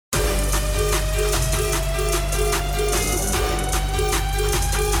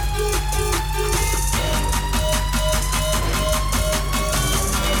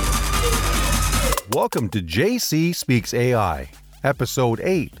Welcome to JC Speaks AI, Episode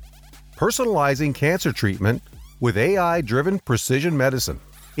 8, Personalizing Cancer Treatment with AI-Driven Precision Medicine.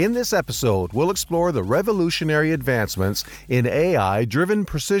 In this episode, we'll explore the revolutionary advancements in AI-driven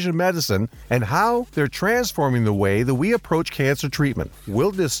precision medicine and how they're transforming the way that we approach cancer treatment. We'll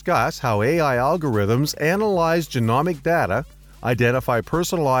discuss how AI algorithms analyze genomic data, identify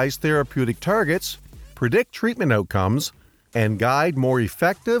personalized therapeutic targets, predict treatment outcomes, and guide more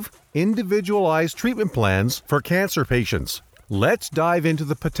effective, individualized treatment plans for cancer patients. Let's dive into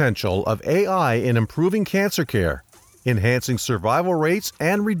the potential of AI in improving cancer care, enhancing survival rates,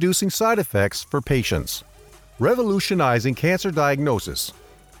 and reducing side effects for patients. Revolutionizing cancer diagnosis.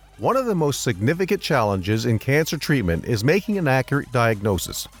 One of the most significant challenges in cancer treatment is making an accurate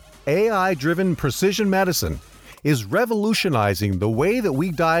diagnosis. AI-driven precision medicine is revolutionizing the way that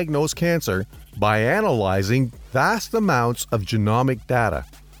we diagnose cancer by analyzing vast amounts of genomic data.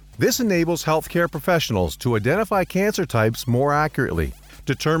 This enables healthcare professionals to identify cancer types more accurately,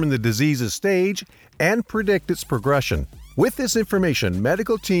 determine the disease's stage, and predict its progression. With this information,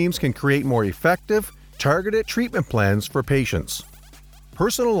 medical teams can create more effective, targeted treatment plans for patients.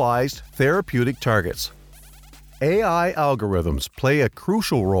 Personalized therapeutic targets. AI algorithms play a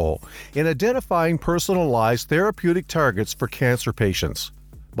crucial role in identifying personalized therapeutic targets for cancer patients.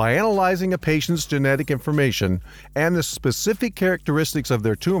 By analyzing a patient's genetic information and the specific characteristics of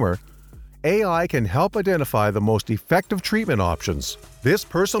their tumor, AI can help identify the most effective treatment options. This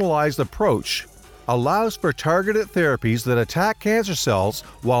personalized approach allows for targeted therapies that attack cancer cells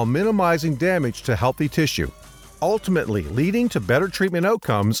while minimizing damage to healthy tissue, ultimately leading to better treatment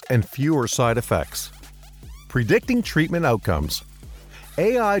outcomes and fewer side effects. Predicting treatment outcomes.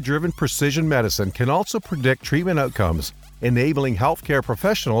 AI-driven precision medicine can also predict treatment outcomes, enabling healthcare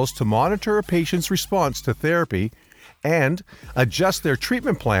professionals to monitor a patient's response to therapy and adjust their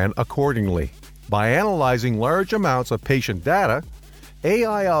treatment plan accordingly. By analyzing large amounts of patient data,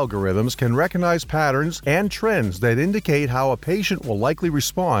 AI algorithms can recognize patterns and trends that indicate how a patient will likely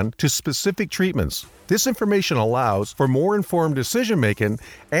respond to specific treatments. This information allows for more informed decision-making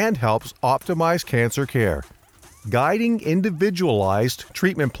and helps optimize cancer care. Guiding individualized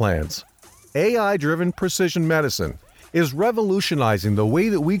treatment plans. AI-driven precision medicine is revolutionizing the way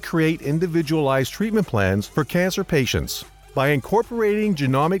that we create individualized treatment plans for cancer patients. By incorporating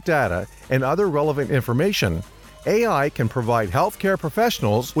genomic data and other relevant information, AI can provide healthcare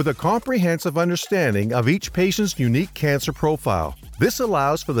professionals with a comprehensive understanding of each patient's unique cancer profile. This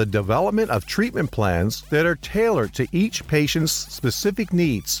allows for the development of treatment plans that are tailored to each patient's specific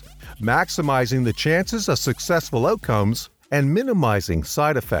needs, maximizing the chances of successful outcomes and minimizing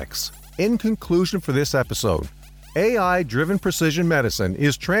side effects. In conclusion for this episode, AI-driven precision medicine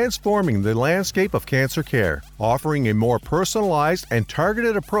is transforming the landscape of cancer care, offering a more personalized and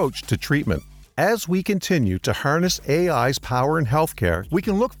targeted approach to treatment. As we continue to harness AI's power in healthcare, we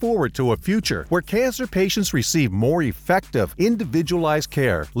can look forward to a future where cancer patients receive more effective, individualized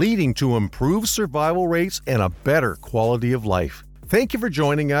care, leading to improved survival rates and a better quality of life. Thank you for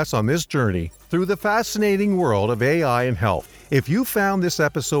joining us on this journey through the fascinating world of AI and health. If you found this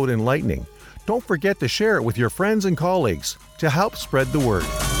episode enlightening, don't forget to share it with your friends and colleagues to help spread the word.